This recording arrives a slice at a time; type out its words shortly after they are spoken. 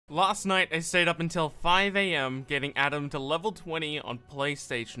Last night, I stayed up until 5 AM getting Adam to level 20 on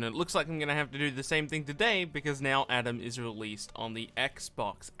PlayStation. It looks like I'm going to have to do the same thing today because now Adam is released on the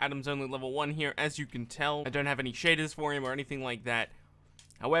Xbox. Adam's only level 1 here, as you can tell. I don't have any shaders for him or anything like that.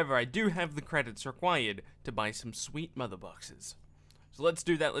 However, I do have the credits required to buy some sweet mother boxes. So let's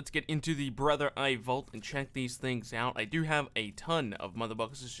do that. Let's get into the Brother Eye Vault and check these things out. I do have a ton of mother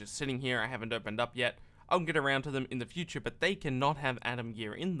boxes just sitting here I haven't opened up yet. I'll get around to them in the future, but they cannot have Adam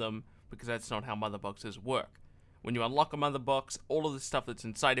gear in them because that's not how mother boxes work. When you unlock a mother box, all of the stuff that's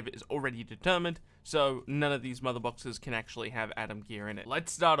inside of it is already determined, so none of these mother boxes can actually have Adam gear in it.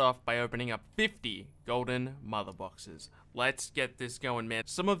 Let's start off by opening up 50 golden mother boxes. Let's get this going, man.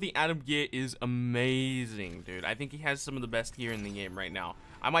 Some of the Adam gear is amazing, dude. I think he has some of the best gear in the game right now.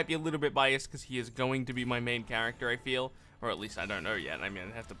 I might be a little bit biased because he is going to be my main character, I feel. Or at least I don't know yet. I mean,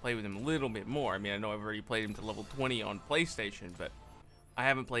 I have to play with him a little bit more. I mean, I know I've already played him to level 20 on PlayStation, but I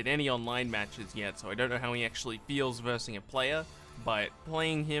haven't played any online matches yet, so I don't know how he actually feels versus a player. But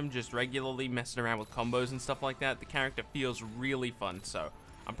playing him just regularly, messing around with combos and stuff like that, the character feels really fun, so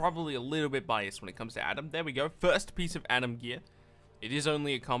I'm probably a little bit biased when it comes to Adam. There we go, first piece of Adam gear. It is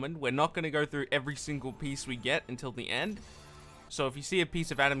only a common. We're not going to go through every single piece we get until the end. So if you see a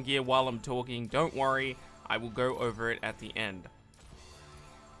piece of Adam gear while I'm talking, don't worry. I will go over it at the end.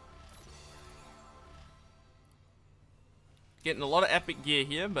 Getting a lot of epic gear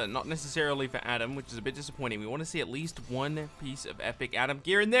here, but not necessarily for Adam, which is a bit disappointing. We want to see at least one piece of epic Adam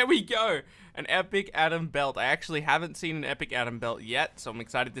gear, and there we go! An epic Adam belt. I actually haven't seen an epic Adam belt yet, so I'm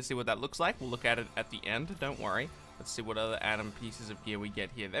excited to see what that looks like. We'll look at it at the end, don't worry. Let's see what other Adam pieces of gear we get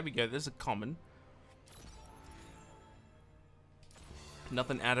here. There we go, there's a common.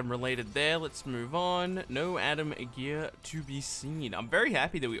 Nothing Adam related there. Let's move on. No Adam gear to be seen. I'm very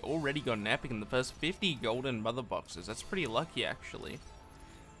happy that we already got an epic in the first 50 golden mother boxes. That's pretty lucky, actually.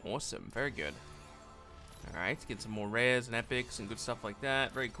 Awesome. Very good. Alright, let's get some more rares and epics and good stuff like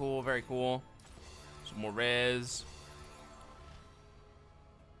that. Very cool, very cool. Some more rares.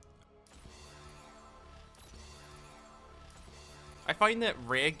 I find that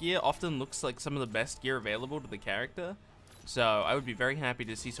rare gear often looks like some of the best gear available to the character. So, I would be very happy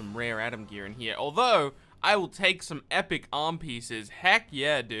to see some rare Adam gear in here. Although, I will take some epic arm pieces. Heck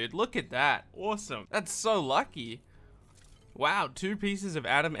yeah, dude. Look at that. Awesome. That's so lucky. Wow, 2 pieces of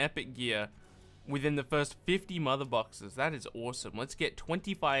Adam epic gear within the first 50 mother boxes. That is awesome. Let's get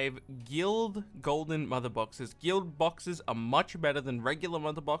 25 guild golden mother boxes. Guild boxes are much better than regular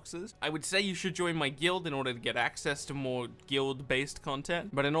mother boxes. I would say you should join my guild in order to get access to more guild-based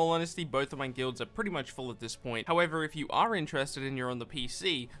content, but in all honesty, both of my guilds are pretty much full at this point. However, if you are interested and you're on the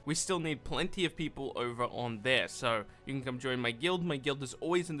PC, we still need plenty of people over on there, so you can come join my guild. My guild is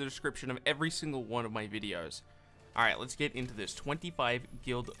always in the description of every single one of my videos. Alright, let's get into this. 25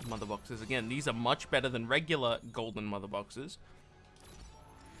 guild mother boxes. Again, these are much better than regular golden mother boxes.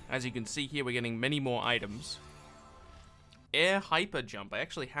 As you can see here, we're getting many more items. Air Hyper Jump. I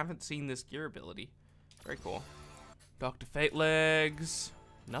actually haven't seen this gear ability. Very cool. Dr. Fate legs.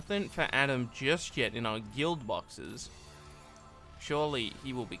 Nothing for Adam just yet in our guild boxes. Surely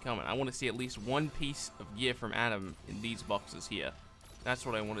he will be coming. I want to see at least one piece of gear from Adam in these boxes here. That's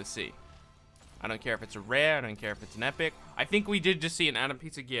what I want to see. I don't care if it's a rare, I don't care if it's an epic. I think we did just see an Adam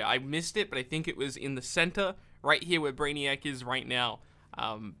piece of gear. I missed it, but I think it was in the center, right here where Brainiac is right now.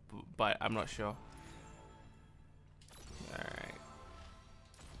 But I'm not sure. Alright.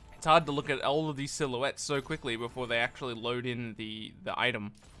 It's hard to look at all of these silhouettes so quickly before they actually load in the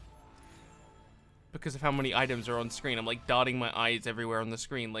item. Because of how many items are on screen. I'm like darting my eyes everywhere on the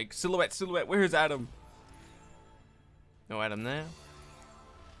screen. Like, silhouette, silhouette, where is Adam? No Adam there.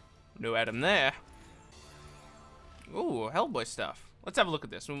 No Adam there. Ooh, Hellboy stuff. Let's have a look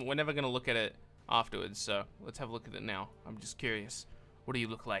at this. We're never going to look at it afterwards, so let's have a look at it now. I'm just curious. What do you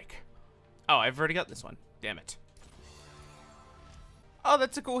look like? Oh, I've already got this one. Damn it. Oh,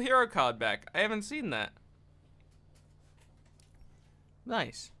 that's a cool hero card back. I haven't seen that.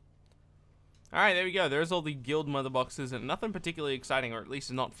 Nice. Alright, there we go. There's all the guild mother boxes, and nothing particularly exciting, or at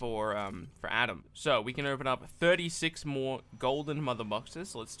least not for Adam. So, we can open up 36 more golden mother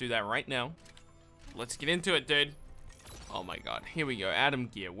boxes. So let's do that right now. Let's get into it, dude. Oh my god. Here we go. Adam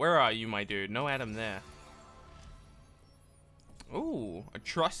gear. Where are you, my dude? No Adam there. Ooh, a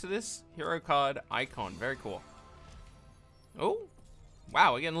Trustless hero card icon. Very cool. Oh,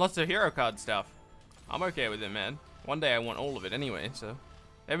 wow. We're getting lots of hero card stuff. I'm okay with it, man. One day I want all of it anyway, so...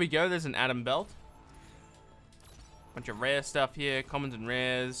 There we go, there's an Adam belt. Bunch of rare stuff here, commons and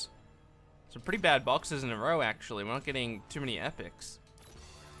rares. Some pretty bad boxes in a row, actually. We're not getting too many epics.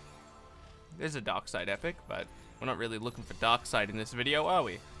 There's a Dark Side epic, but we're not really looking for Dark Side in this video, are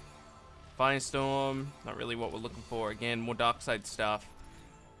we? Firestorm, not really what we're looking for. Again, more dark side stuff.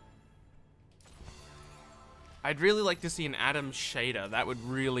 I'd really like to see an Adam shader. That would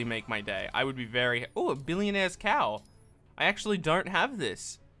really make my day. I would be very... Oh, a Billionaire's Cow. I actually don't have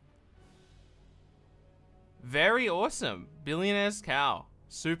this. Very awesome. Billionaire's Cow.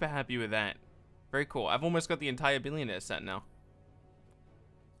 Super happy with that. Very cool. I've almost got the entire Billionaire set now.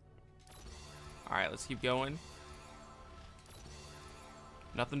 Alright, let's keep going.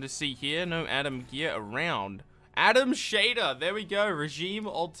 Nothing to see here. No Adam gear around. Adam shader. There we go. Regime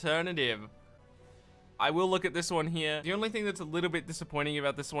alternative. I will look at this one here. The only thing that's a little bit disappointing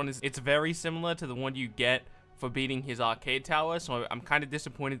about this one is it's very similar to the one you get for beating his arcade tower. So I'm kind of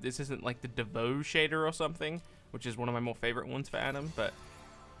disappointed this isn't like the DeVoe shader or something, which is one of my more favorite ones for Adam, but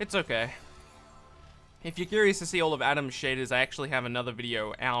it's okay. If you're curious to see all of Adam's shaders, I actually have another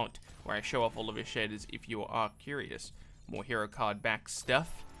video out where I show off all of his shaders if you are curious. More hero card back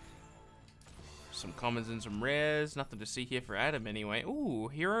stuff. Some commons and some rares. Nothing to see here for Adam anyway. Ooh,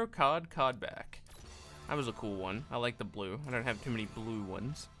 hero card back. That was a cool one. I like the blue. I don't have too many blue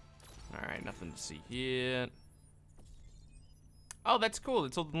ones. Alright, nothing to see here. Oh, that's cool.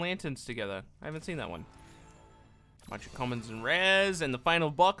 It's all the lanterns together. I haven't seen that one. Bunch of commons and rares, and the final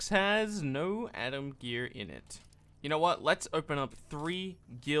box has no Adam gear in it. You know what? Let's open up 3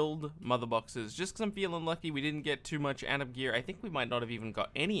 guild mother boxes. Just because I'm feeling lucky we didn't get too much Adam gear. I think we might not have even got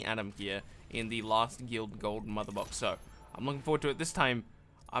any Adam gear in the last guild gold mother box. So, I'm looking forward to it this time.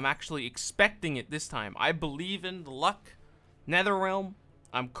 I'm actually expecting it this time. I believe in the luck. Netherrealm,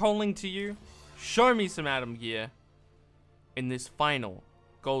 I'm calling to you. Show me some Adam gear in this final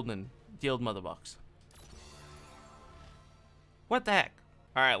golden guild mother box. What the heck?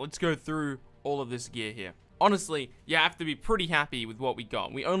 Alright, let's go through all of this gear here. Honestly, you have to be pretty happy with what we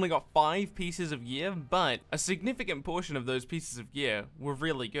got. We only got 5 pieces of gear, but a significant portion of those pieces of gear were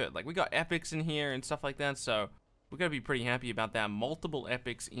really good. Like, we got epics in here and stuff like that, so we gotta be pretty happy about that. Multiple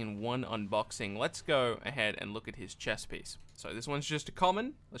epics in one unboxing. Let's go ahead and look at his chest piece. So this one's just a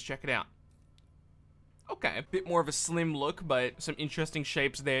common. Let's check it out. Okay, a bit more of a slim look, but some interesting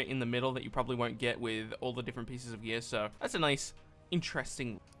shapes there in the middle that you probably won't get with all the different pieces of gear, so that's a nice,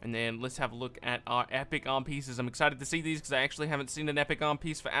 interesting. And then let's have a look at our epic arm pieces. I'm excited to see these because I actually haven't seen an epic arm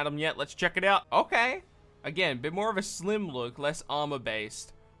piece for Adam yet. Let's check it out. Okay, again, a bit more of a slim look, less armor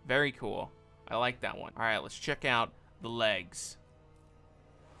based. Very cool. I like that one. All right, let's check out the legs.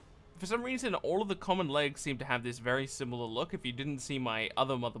 For some reason, all of the common legs seem to have this very similar look. If you didn't see my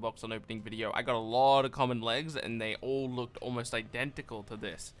other mother box on opening video, I got a lot of common legs and they all looked almost identical to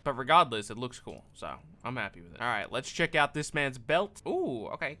this. But regardless, it looks cool, so I'm happy with it. All right, let's check out this man's belt. Ooh,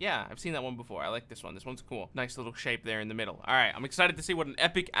 okay, yeah, I've seen that one before. I like this one. This one's cool. Nice little shape there in the middle. All right, I'm excited to see what an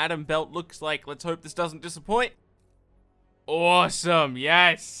epic Adam belt looks like. Let's hope this doesn't disappoint. Awesome,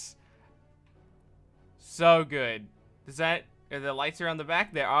 yes. So good. Are there lights around the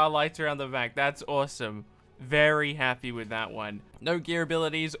back? There are lights around the back. That's awesome. Very happy with that one. No gear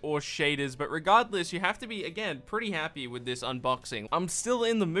abilities or shaders, but regardless, you have to be, again, pretty happy with this unboxing. I'm still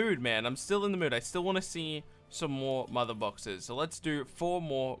in the mood, man. I'm still in the mood. I still want to see some more mother boxes. So let's do 4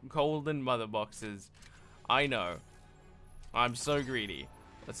 more golden mother boxes. I know. I'm so greedy.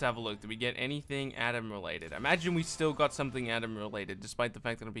 Let's have a look. Did we get anything Adam related? Imagine we still got something Adam related, despite the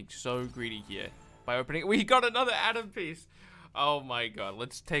fact that I'm being so greedy here. By opening, we got another Adam piece. Oh my god,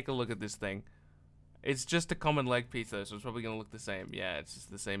 let's take a look at this thing. It's just a common leg piece though, so it's probably gonna look the same. Yeah, it's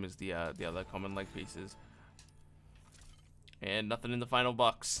just the same as the other common leg pieces. And nothing in the final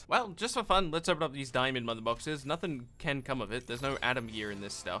box. Well, just for fun, let's open up these diamond mother boxes. Nothing can come of it. There's no Adam gear in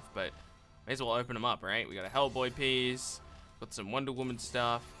this stuff, but may as well open them up, right? We got a Hellboy piece, got some Wonder Woman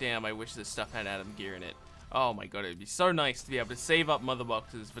stuff. Damn, I wish this stuff had Adam gear in it. Oh my god, it'd be so nice to be able to save up mother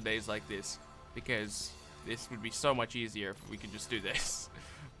boxes for days like this, because this would be so much easier if we could just do this.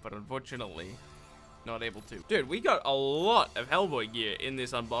 But unfortunately, not able to. Dude, we got a lot of Hellboy gear in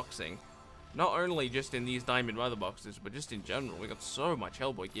this unboxing. Not only just in these diamond mother boxes, but just in general. We got so much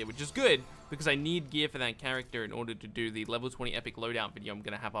Hellboy gear, which is good, because I need gear for that character in order to do the level 20 epic loadout video I'm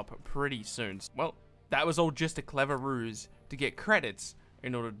going to have up pretty soon. Well, that was all just a clever ruse to get credits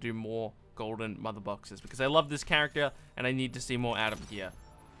in order to do more golden mother boxes, because I love this character, and I need to see more Adam gear.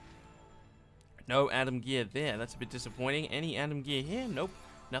 No Adam gear there. That's a bit disappointing. Any Adam gear here? Nope.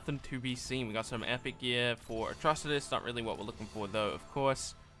 Nothing to be seen. We got some epic gear for Atrocitus. Not really what we're looking for, though, of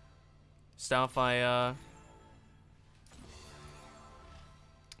course. Starfire.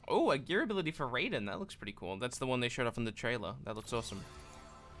 Oh, a gear ability for Raiden. That looks pretty cool. That's the one they showed off in the trailer. That looks awesome.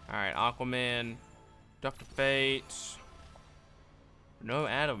 Alright, Aquaman. Dr. Fate. No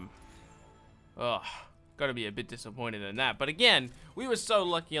Adam. Ugh. Gotta be a bit disappointed in that. But again, we were so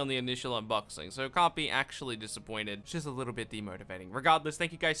lucky on the initial unboxing, so can't be actually disappointed. It's just a little bit demotivating. Regardless,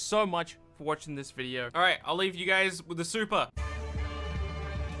 thank you guys so much for watching this video. Alright, I'll leave you guys with the super.